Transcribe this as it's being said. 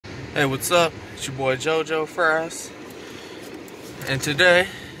Hey, what's up? It's your boy JoJo Fries, and today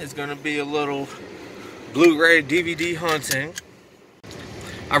is gonna be a little Blu-ray DVD hunting.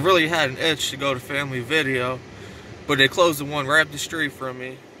 I really had an itch to go to Family Video, but they closed the one right up the street from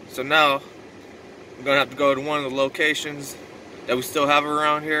me. So now I'm gonna have to go to one of the locations that we still have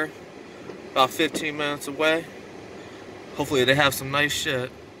around here, about 15 minutes away. Hopefully they have some nice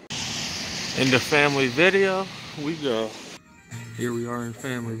shit. Into Family Video we go. Here we are in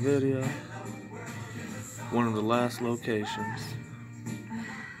Family Video, one of the last locations.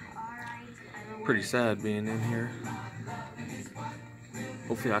 Pretty sad being in here.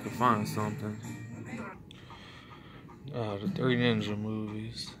 Hopefully I can find something. The Three Ninja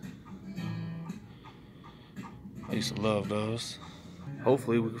movies. I used to love those.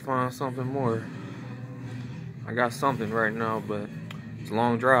 Hopefully we can find something more. I got something right now, but it's a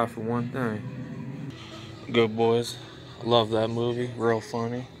long drive for one thing. Good Boys. Love that movie, real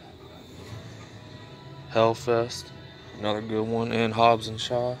funny. Hellfest, another good one, and Hobbs and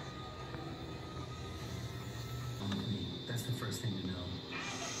Shaw. That's the first thing to know.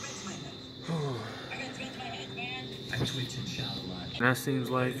 I twitch and shout a lot. And that seems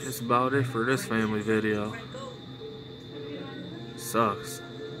like it's about it for this Family Video. Sucks.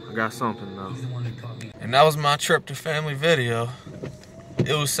 I got something though. And that was my trip to Family Video.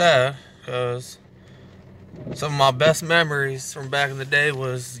 It was sad, because some of my best memories from back in the day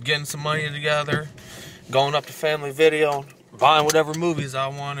was getting some money together, going up to Family Video, buying whatever movies I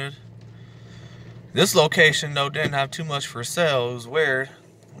wanted. This location, though, didn't have too much for sale. It was weird,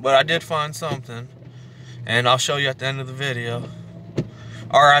 but I did find something, and I'll show you at the end of the video.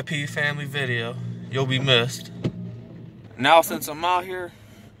 RIP Family Video. You'll be missed. Now, since I'm out here,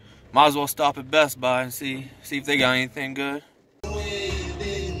 might as well stop at Best Buy and see if they got anything good.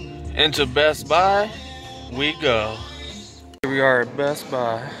 Into Best Buy we go. Here we are at Best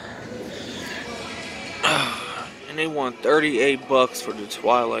Buy. And they want 38 bucks for the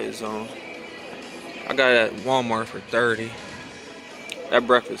Twilight Zone. I got it at Walmart for 30. That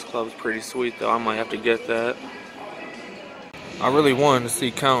Breakfast Club is pretty sweet though. I might have to get that. I really wanted to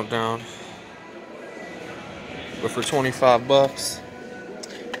see Countdown, but for 25 bucks,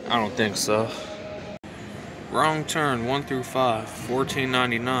 I don't think so. Wrong Turn 1 through 5,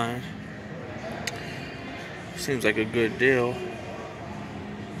 $14.99. Seems like a good deal.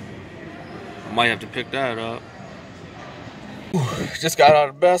 I might have to pick that up. Just got out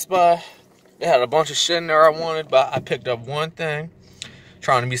of Best Buy. They had a bunch of shit in there I wanted, but I picked up one thing.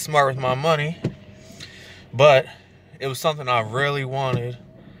 Trying to be smart with my money. But it was something I really wanted.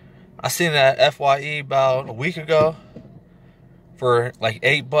 I seen that at FYE about a week ago for like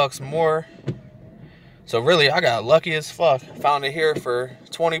 8 bucks more. So really, I got lucky as fuck. Found it here for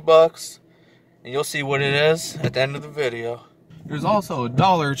 20 bucks. And you'll see what it is at the end of the video. There's also a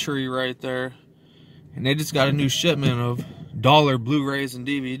Dollar Tree right there. And they just got a new shipment of dollar Blu-rays and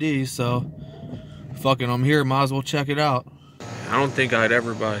DVDs. So, fucking, I'm here. Might as well check it out. I don't think I'd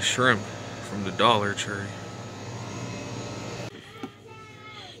ever buy shrimp from the Dollar Tree.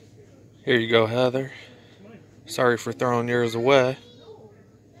 Here you go, Heather. Sorry for throwing yours away.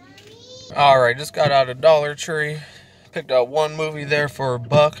 Alright, just got out of Dollar Tree. Picked up one movie there for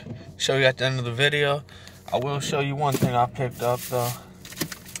 $1. Show you at the end of the video. I will show you one thing I picked up though.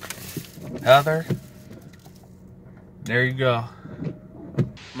 Heather, there you go.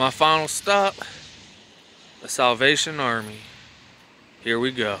 My final stop, the Salvation Army. Here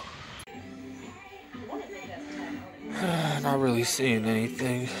we go. Not really seeing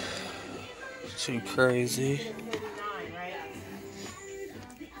anything too crazy.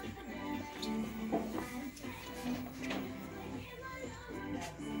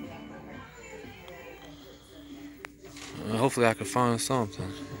 Hopefully I can find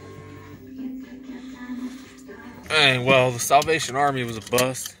something. And well, the Salvation Army was a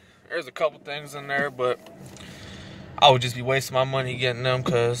bust. There's a couple things in there, but I would just be wasting my money getting them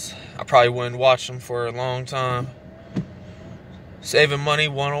because I probably wouldn't watch them for a long time. Saving money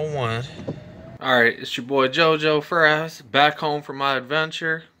 101. Alright, it's your boy JoJo Fries, back home from my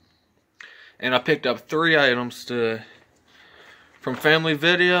adventure. And I picked up 3 items from Family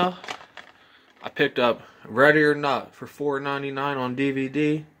Video. I picked up Ready or Not for $4.99 on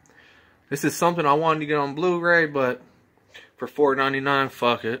DVD. This is something I wanted to get on Blu-ray, but for $4.99,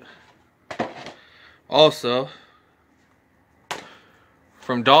 fuck it. Also,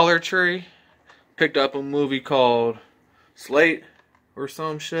 from Dollar Tree, picked up a movie called Slate or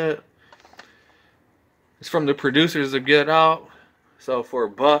some shit. It's from the producers of Get Out, so for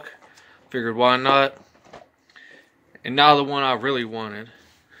 $1, figured why not. And now the one I really wanted.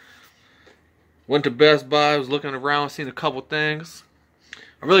 Went to Best Buy, was looking around, seen a couple things.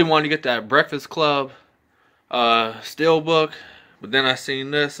 I really wanted to get that Breakfast Club Steelbook, but then I seen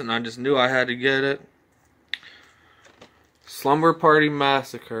this and I just knew I had to get it. Slumber Party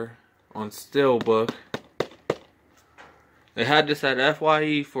Massacre on Steelbook. They had this at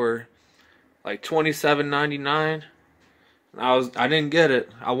FYE for like $27.99. I didn't get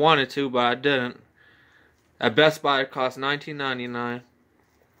it. I wanted to, but I didn't. At Best Buy it cost $19.99.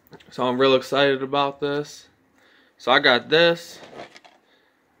 So I'm real excited about this. So I got this,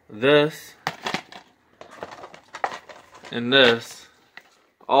 and this,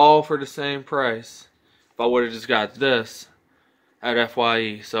 all for the same price. If I would have just got this at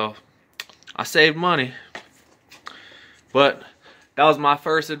FYE. So I saved money. But that was my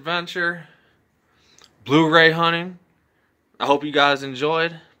first adventure, Blu-ray hunting. I hope you guys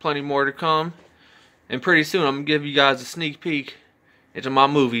enjoyed. Plenty more to come. And pretty soon I'm going to give you guys a sneak peek into my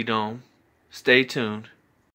movie dome. Stay tuned.